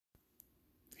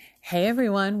Hey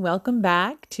everyone, welcome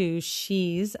back to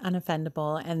She's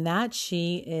Unoffendable, and that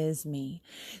she is me.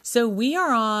 So we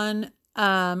are on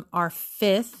our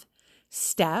fifth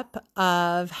step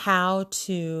of how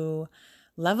to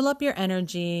level up your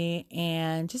energy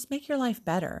and just make your life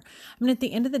better. I mean, at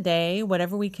the end of the day,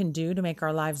 whatever we can do to make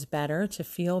our lives better, to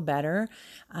feel better,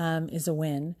 is a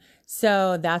win.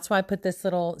 So that's why I put this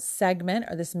little segment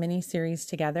or this mini series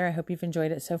together. I hope you've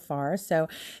enjoyed it so far. So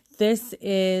this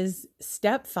is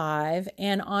step 5.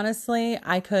 And honestly,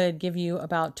 I could give you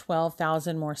about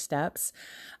 12,000 more steps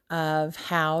of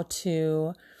how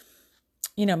to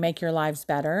make your lives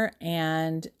better.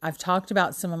 And I've talked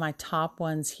about some of my top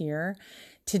ones here.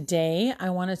 Today, I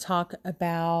want to talk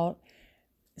about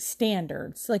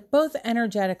standards, like both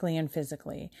energetically and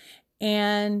physically,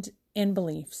 and in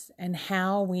beliefs, and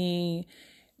how beliefs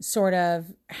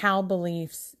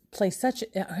play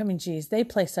they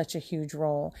play such a huge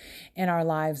role in our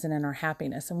lives and in our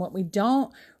happiness. And what we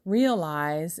don't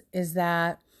realize is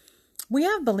that we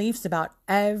have beliefs about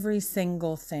every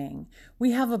single thing.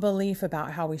 We have a belief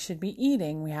about how we should be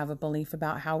eating. We have a belief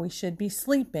about how we should be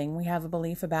sleeping. We have a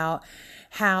belief about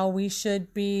how we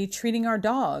should be treating our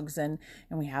dogs. And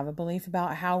we have a belief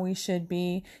about how we should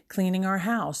be cleaning our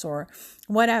house or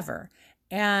whatever.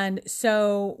 And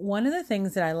so one of the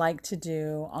things that I like to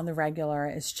do on the regular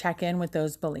is check in with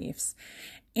those beliefs.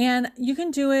 And you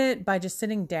can do it by just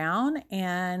sitting down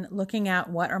and looking at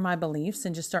what are my beliefs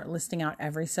and just start listing out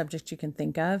every subject you can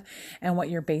think of and what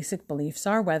your basic beliefs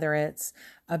are, whether it's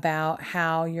about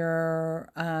how your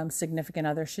significant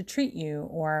other should treat you,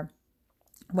 or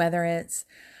whether it's,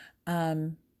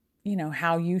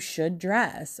 how you should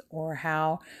dress, or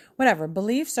whatever.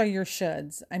 Beliefs are your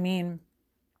shoulds. I mean,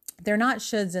 they're not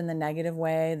shoulds in the negative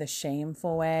way, the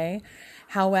shameful way.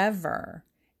 However,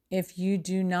 if you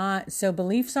do not, so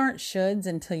beliefs aren't shoulds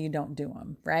until you don't do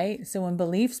them, right? So when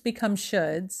beliefs become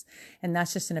shoulds, and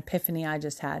that's just an epiphany I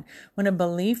just had, when a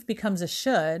belief becomes a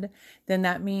should, then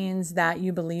that means that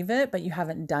you believe it, but you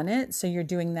haven't done it. So you're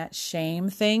doing that shame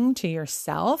thing to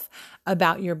yourself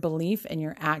about your belief and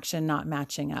your action not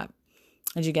matching up.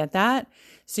 Did you get that?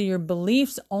 So your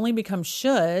beliefs only become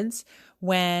shoulds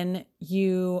when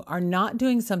you are not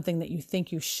doing something that you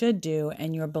think you should do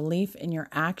and your belief and your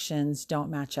actions don't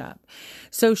match up.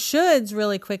 So shoulds,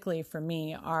 really quickly for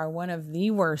me, are one of the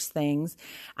worst things.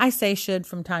 I say should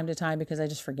from time to time because I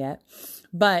just forget.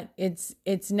 But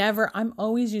it's never, I'm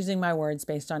always using my words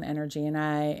based on energy, and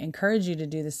I encourage you to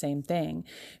do the same thing,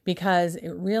 because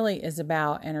it really is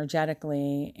about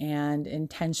energetically and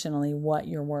intentionally what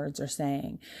your words are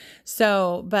saying.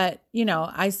 So, but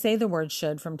I say the word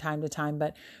should from time to time,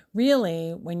 but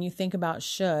really when you think about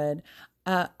should,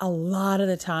 a lot of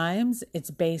the times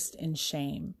it's based in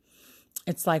shame.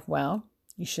 It's like, well,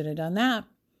 you should have done that.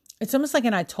 It's almost like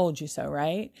an I told you so,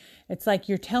 right? It's like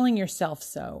you're telling yourself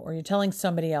so, or you're telling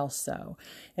somebody else so.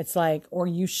 It's like, or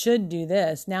you should do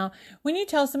this. Now, when you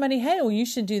tell somebody, hey, well, you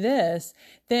should do this,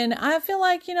 then I feel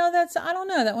like, I don't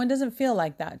know, that one doesn't feel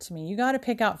like that to me. You got to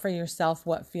pick out for yourself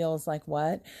what feels like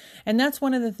what. And that's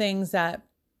one of the things that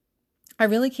I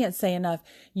really can't say enough.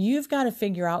 You've got to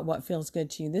figure out what feels good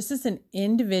to you. This is an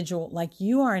individual, like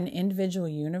you are an individual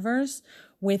universe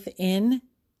within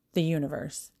the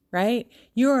universe. Right?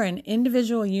 You are an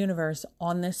individual universe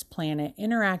on this planet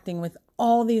interacting with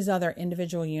all these other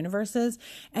individual universes,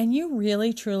 and you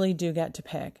really, truly do get to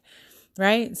pick,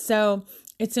 right? So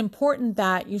it's important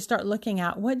that you start looking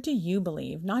at, what do you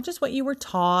believe? Not just what you were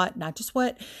taught, not just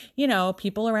what,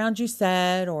 people around you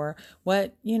said, or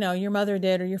what, your mother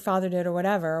did or your father did or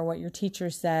whatever, or what your teacher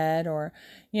said, or,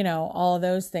 all of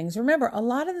those things. Remember, a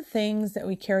lot of the things that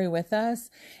we carry with us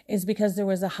is because there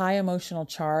was a high emotional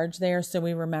charge there, so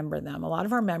we remember them. A lot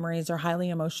of our memories are highly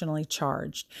emotionally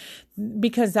charged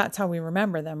because that's how we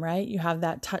remember them, right? You have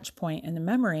that touch point in the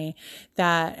memory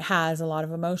that has a lot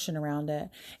of emotion around it.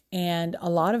 And a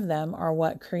lot of them are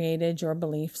what created your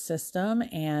belief system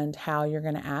and how you're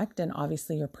going to act, and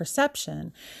obviously your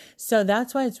perception. So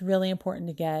that's why it's really important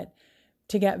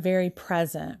to get very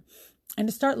present and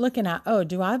to start looking at, oh,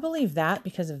 do I believe that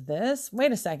because of this?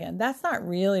 Wait a second. That's not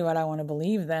really what I want to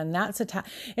believe then.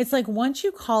 It's like once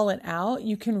you call it out,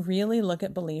 you can really look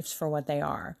at beliefs for what they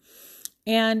are.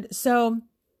 And so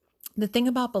the thing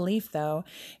about belief, though,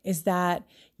 is that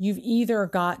you've either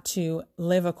got to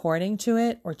live according to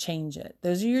it or change it.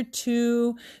 Those are your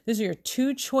two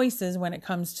choices when it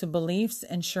comes to beliefs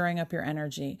and shoring up your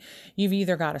energy. You've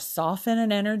either got to soften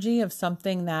an energy of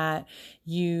something that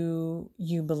you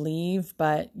believe,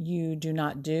 but you do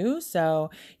not do.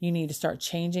 So you need to start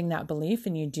changing that belief,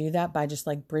 and you do that by just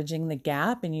like bridging the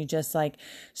gap, and you just like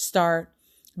start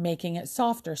making it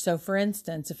softer. So for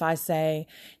instance, if I say,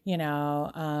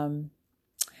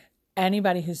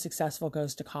 anybody who's successful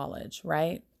goes to college,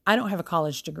 right? I don't have a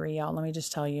college degree, y'all. Let me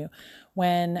just tell you,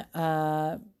 when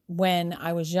I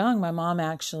was young, my mom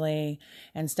actually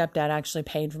and stepdad actually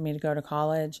paid for me to go to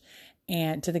college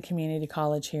and to the community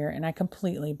college here. And I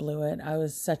completely blew it. I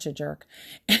was such a jerk.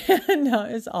 No,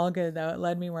 it's all good though. It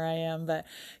led me where I am, but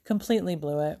completely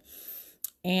blew it.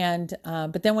 And,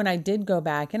 but then when I did go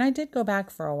back, and I did go back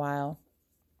for a while,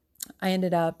 I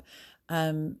ended up,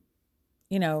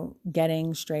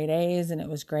 getting straight A's, and it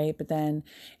was great, but then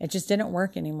it just didn't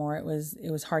work anymore. It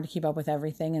was hard to keep up with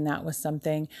everything. And that was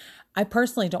something I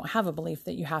personally don't have a belief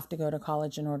that you have to go to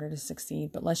college in order to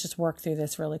succeed, but let's just work through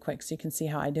this really quick so you can see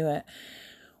how I do it,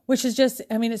 which is just,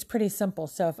 it's pretty simple.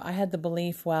 So if I had the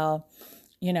belief, well,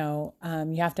 you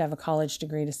have to have a college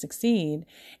degree to succeed,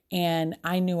 and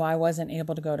I knew I wasn't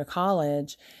able to go to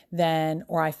college then,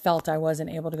 or I felt I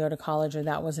wasn't able to go to college, or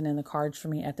that wasn't in the cards for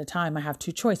me at the time, I have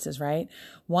two choices, right?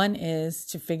 One is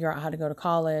to figure out how to go to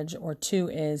college, or two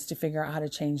is to figure out how to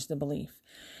change the belief.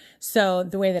 So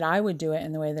the way that I would do it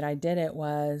and the way that I did it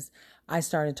was I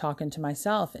started talking to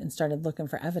myself and started looking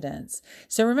for evidence.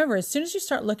 So remember, as soon as you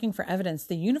start looking for evidence,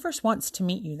 the universe wants to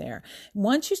meet you there.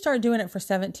 Once you start doing it for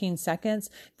 17 seconds,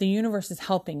 the universe is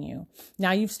helping you.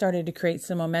 Now you've started to create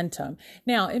some momentum.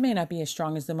 Now, it may not be as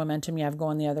strong as the momentum you have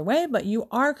going the other way, but you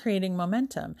are creating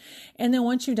momentum. And then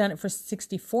once you've done it for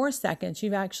 64 seconds,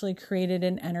 you've actually created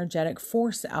an energetic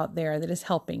force out there that is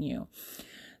helping you.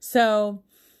 So,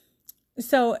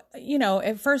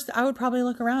 at first I would probably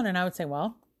look around and I would say,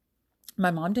 well, my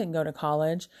mom didn't go to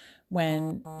college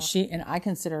when and I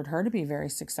considered her to be very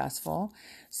successful.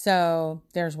 So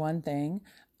there's one thing.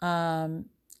 And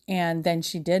then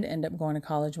she did end up going to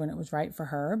college when it was right for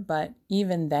her. But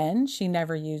even then, she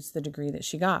never used the degree that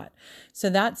she got. So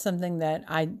that's something that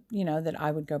that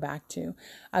I would go back to.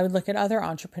 I would look at other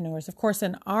entrepreneurs. Of course,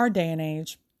 in our day and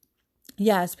age,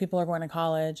 yes, people are going to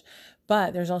college,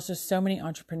 but there's also so many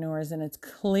entrepreneurs, and it's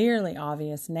clearly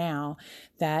obvious now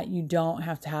that you don't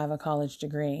have to have a college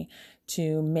degree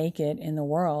to make it in the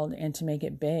world and to make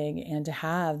it big and to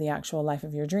have the actual life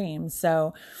of your dreams.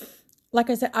 So, like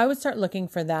I said, I would start looking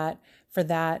for that,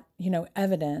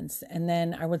 evidence. And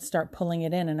then I would start pulling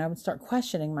it in, and I would start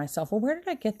questioning myself. Well, where did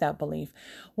I get that belief?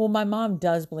 Well, my mom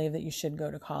does believe that you should go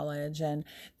to college, and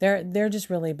they're just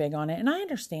really big on it. And I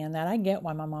understand that. I get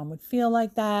why my mom would feel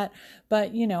like that,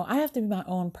 but I have to be my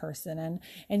own person. And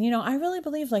I really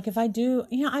believe, like, if I do,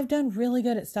 I've done really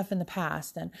good at stuff in the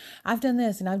past, and I've done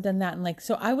this and I've done that. And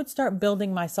so I would start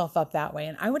building myself up that way.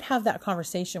 And I would have that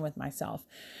conversation with myself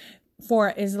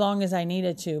for as long as I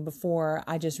needed to before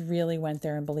I just really went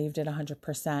there and believed it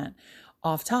 100%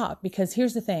 off top. Because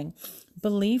here's the thing,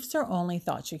 beliefs are only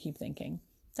thoughts you keep thinking.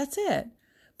 That's it.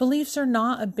 Beliefs are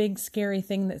not a big scary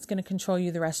thing that's going to control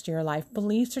you the rest of your life.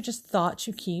 Beliefs are just thoughts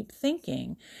you keep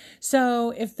thinking. So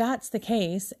if that's the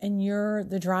case and you're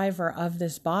the driver of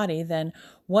this body, then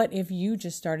what if you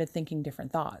just started thinking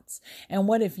different thoughts? And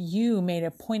what if you made a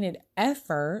pointed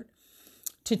effort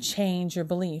to change your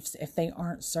beliefs if they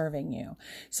aren't serving you?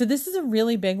 So this is a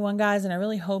really big one, guys. And I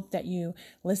really hope that you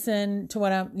listen to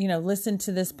listen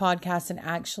to this podcast and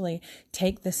actually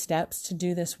take the steps to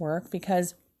do this work,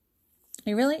 because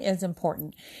it really is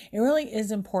important. It really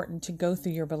is important to go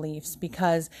through your beliefs,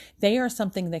 because they are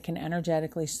something that can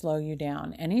energetically slow you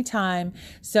down anytime.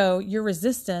 So your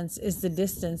resistance is the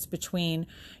distance between,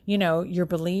 your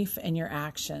belief and your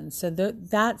action. So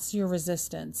that's your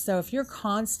resistance. So if you're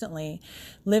constantly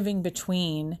living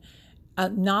between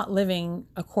not living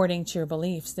according to your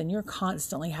beliefs, then you're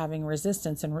constantly having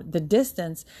resistance. And the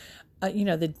distance,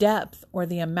 the depth or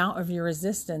the amount of your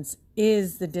resistance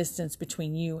is the distance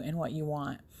between you and what you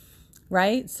want,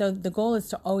 right? So the goal is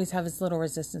to always have as little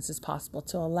resistance as possible,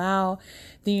 to allow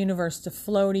the universe to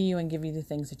flow to you and give you the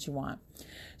things that you want.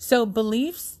 So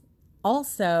beliefs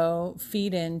also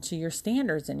feed into your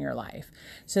standards in your life.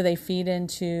 So they feed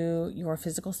into your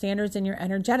physical standards and your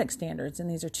energetic standards. And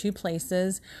these are two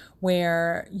places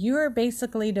where you're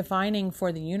basically defining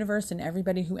for the universe and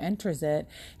everybody who enters it,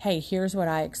 hey, here's what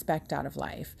I expect out of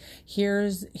life.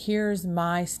 Here's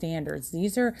my standards.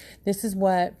 This is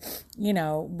what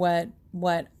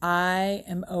I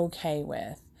am okay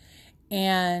with.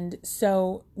 And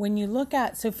so when you look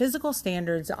at, so physical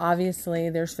standards, obviously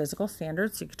there's physical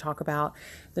standards. You could talk about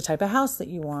the type of house that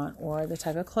you want, or the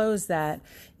type of clothes that,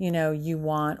 you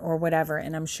want, or whatever.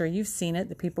 And I'm sure you've seen it.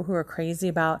 The people who are crazy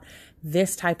about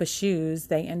this type of shoes,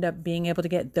 they end up being able to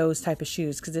get those type of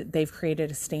shoes because they've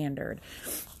created a standard.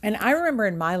 And I remember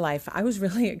in my life, I was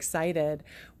really excited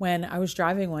when I was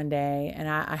driving one day and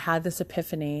I had this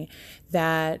epiphany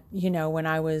that,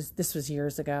 this was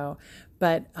years ago,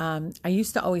 but I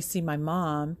used to always see my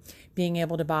mom being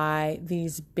able to buy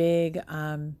these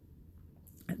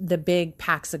the big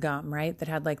packs of gum, right? That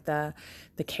had like the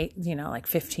cake, like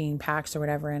 15 packs or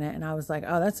whatever in it. And I was like,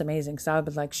 oh, that's amazing. Cause I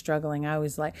was like struggling.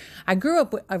 I grew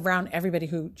up around everybody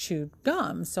who chewed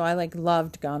gum. So I like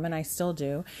loved gum, and I still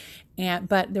do.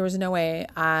 But there was no way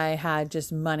I had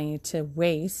just money to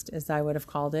waste, as I would have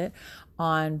called it,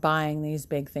 on buying these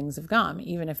big things of gum,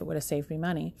 even if it would have saved me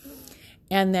money.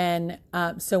 And then,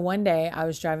 so one day I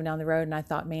was driving down the road and I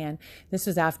thought, man, this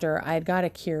was after I had got a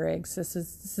Keurigs. This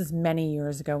is many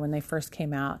years ago when they first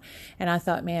came out. And I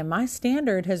thought, man, my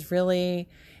standard has really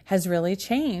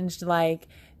changed. Like,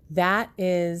 that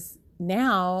is,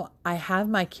 now I have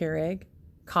my Keurig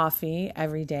coffee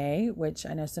every day, which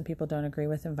I know some people don't agree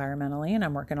with environmentally, and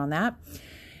I'm working on that.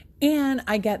 And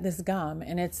I get this gum,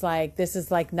 and it's like, this is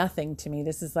like nothing to me.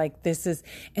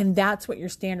 And that's what your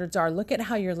standards are. Look at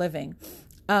how you're living.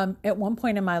 At one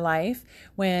point in my life,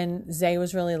 when Zay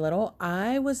was really little,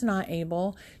 I was not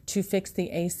able to fix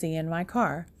the AC in my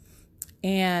car.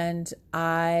 And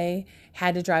I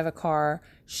had to drive a car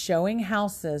showing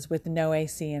houses with no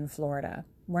AC in Florida.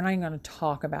 We're not even going to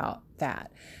talk about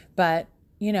that. But,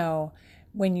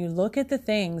 when you look at the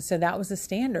things, so that was the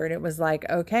standard. It was like,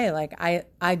 okay, like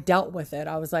I dealt with it.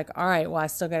 I was like, all right, well, I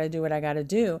still got to do what I got to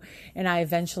do. And I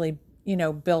eventually,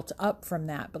 built up from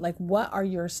that. But like, what are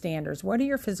your standards? What are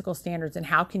your physical standards, and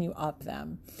how can you up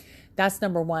them? That's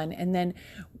number one. And then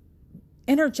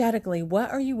energetically, what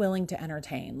are you willing to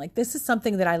entertain? Like, this is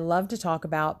something that I love to talk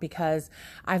about because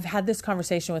I've had this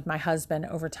conversation with my husband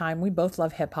over time. We both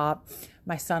love hip hop.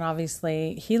 My son,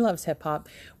 obviously, he loves hip hop.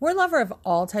 We're a lover of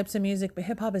all types of music, but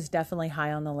hip hop is definitely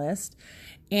high on the list.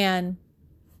 And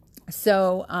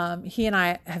so he and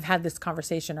I have had this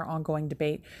conversation or ongoing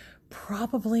debate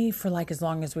probably for like as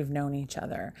long as we've known each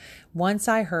other. Once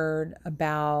I heard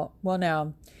about,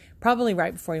 probably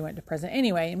right before he went to prison.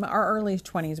 Anyway, in our early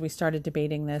 20s, we started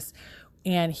debating this,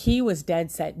 and he was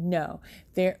dead set. No,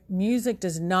 their music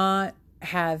does not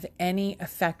have any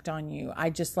effect on you. I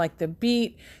just like the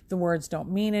beat. The words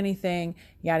don't mean anything,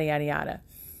 yada, yada, yada.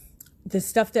 The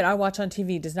stuff that I watch on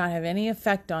TV does not have any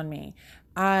effect on me.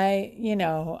 I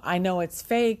know it's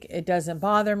fake. It doesn't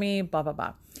bother me, blah, blah,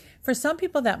 blah. For some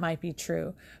people that might be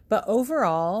true, but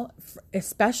overall,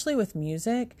 especially with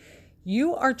music,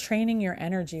 you are training your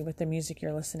energy with the music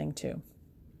you're listening to.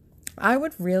 I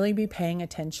would really be paying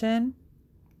attention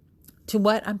to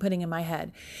what I'm putting in my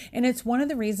head. And it's one of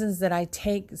the reasons that I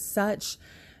take such,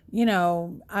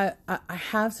 I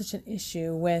have such an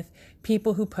issue with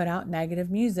people who put out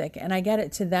negative music. And I get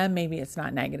it, to them, maybe it's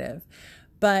not negative.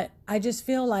 But I just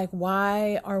feel like,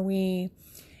 why are we...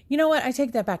 You know what? I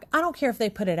take that back. I don't care if they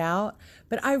put it out,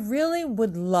 but I really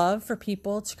would love for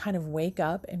people to kind of wake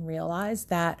up and realize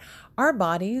that our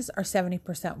bodies are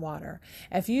 70% water.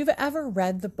 If you've ever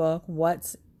read the book,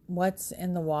 What's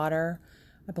in the Water,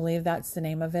 I believe that's the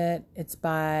name of it. It's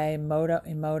by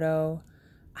Emoto.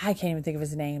 I can't even think of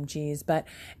his name, geez. But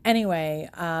anyway,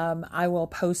 I will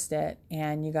post it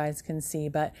and you guys can see.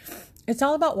 But it's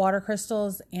all about water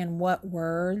crystals and what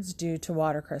words do to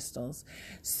water crystals.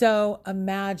 So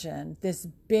imagine this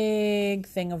big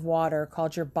thing of water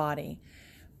called your body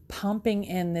pumping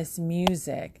in this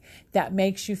music that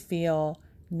makes you feel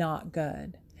not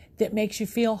good, that makes you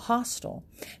feel hostile,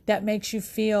 that makes you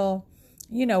feel,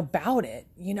 about it.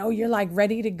 You're like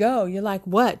ready to go. You're like,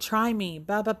 what? Try me,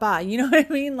 blah, blah, blah. You know what I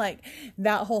mean? Like,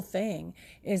 that whole thing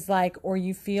is like, or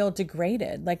you feel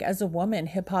degraded. Like, as a woman,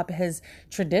 hip hop has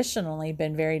traditionally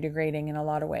been very degrading in a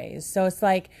lot of ways. So it's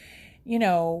like,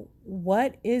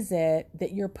 what is it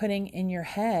that you're putting in your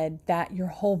head that your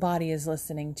whole body is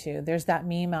listening to? There's that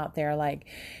meme out there, like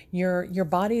your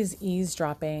body is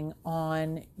eavesdropping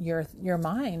on your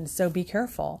mind. So be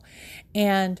careful.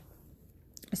 And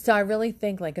so I really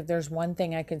think, like, if there's one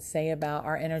thing I could say about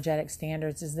our energetic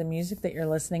standards, is the music that you're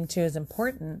listening to is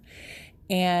important.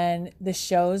 And the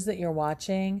shows that you're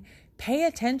watching, pay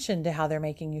attention to how they're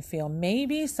making you feel.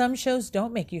 Maybe some shows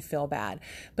don't make you feel bad,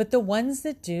 but the ones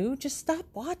that do, just stop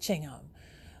watching them.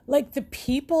 Like, the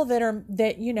people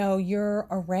that you're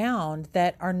around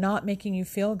that are not making you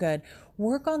feel good,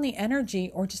 work on the energy,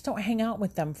 or just don't hang out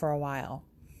with them for a while.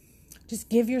 just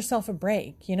give yourself a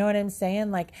break. You know what I'm saying?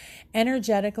 Like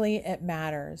energetically, it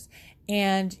matters.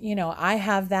 And, I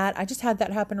have that. I just had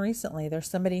that happen recently. There's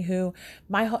somebody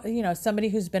somebody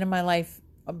who's been in my life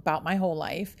about my whole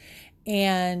life.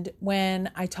 And when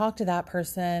I talk to that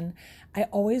person, I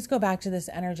always go back to this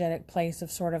energetic place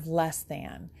of sort of less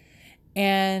than.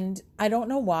 And I don't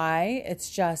know why. It's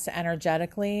just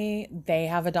energetically, they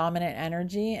have a dominant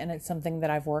energy, and it's something that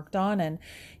I've worked on. And,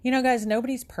 guys,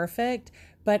 nobody's perfect,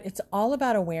 but it's all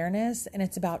about awareness, and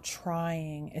it's about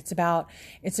trying. It's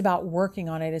about working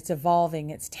on it. It's evolving.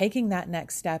 It's taking that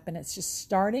next step, and it's just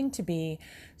starting to be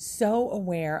so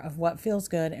aware of what feels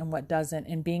good and what doesn't,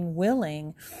 and being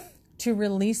willing to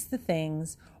release the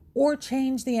things or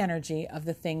change the energy of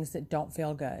the things that don't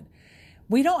feel good.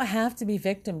 We don't have to be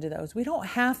victim to those. We don't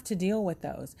have to deal with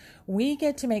those. We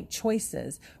get to make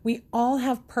choices. We all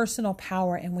have personal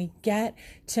power, and we get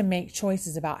to make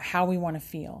choices about how we want to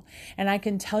feel. And I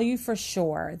can tell you for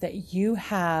sure that you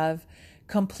have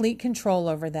complete control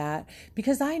over that,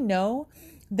 because I know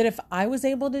that if I was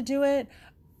able to do it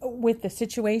with the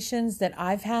situations that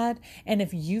I've had, and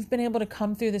if you've been able to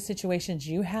come through the situations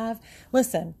you have,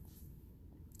 listen,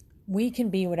 we can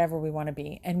be whatever we want to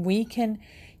be, and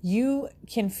you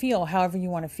can feel however you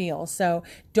want to feel. So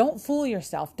don't fool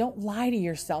yourself. Don't lie to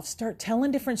yourself. Start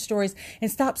telling different stories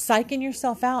and stop psyching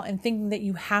yourself out and thinking that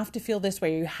you have to feel this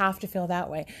way or you have to feel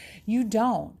that way. You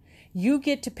don't. You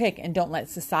get to pick, and don't let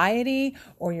society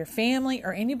or your family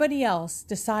or anybody else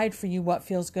decide for you what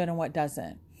feels good and what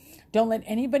doesn't. Don't let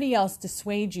anybody else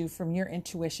dissuade you from your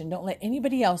intuition. Don't let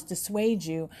anybody else dissuade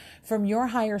you from your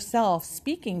higher self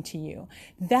speaking to you.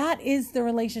 That is the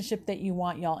relationship that you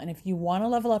want, y'all. And if you want to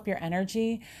level up your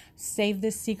energy, save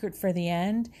this secret for the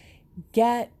end.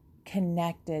 Get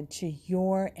connected to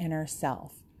your inner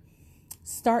self.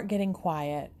 Start getting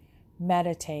quiet,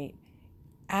 meditate,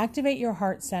 activate your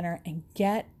heart center, and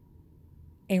get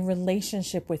a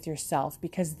relationship with yourself,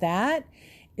 because that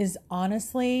is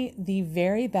honestly the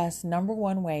very best number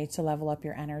one way to level up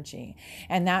your energy.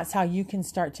 And that's how you can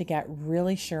start to get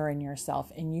really sure in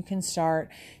yourself, and you can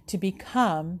start to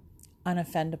become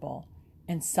unoffendable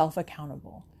and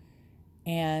self-accountable.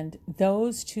 And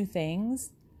those two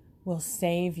things will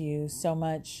save you so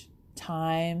much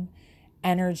time,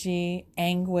 energy,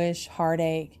 anguish,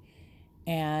 heartache.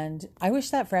 And I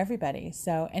wish that for everybody.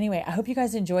 So anyway, I hope you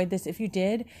guys enjoyed this. If you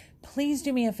did, please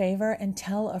do me a favor and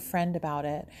tell a friend about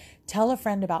it. Tell a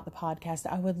friend about the podcast.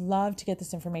 I would love to get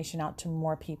this information out to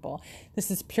more people. This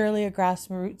is purely a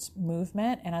grassroots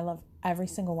movement, and I love every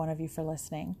single one of you for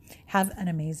listening. Have an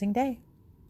amazing day.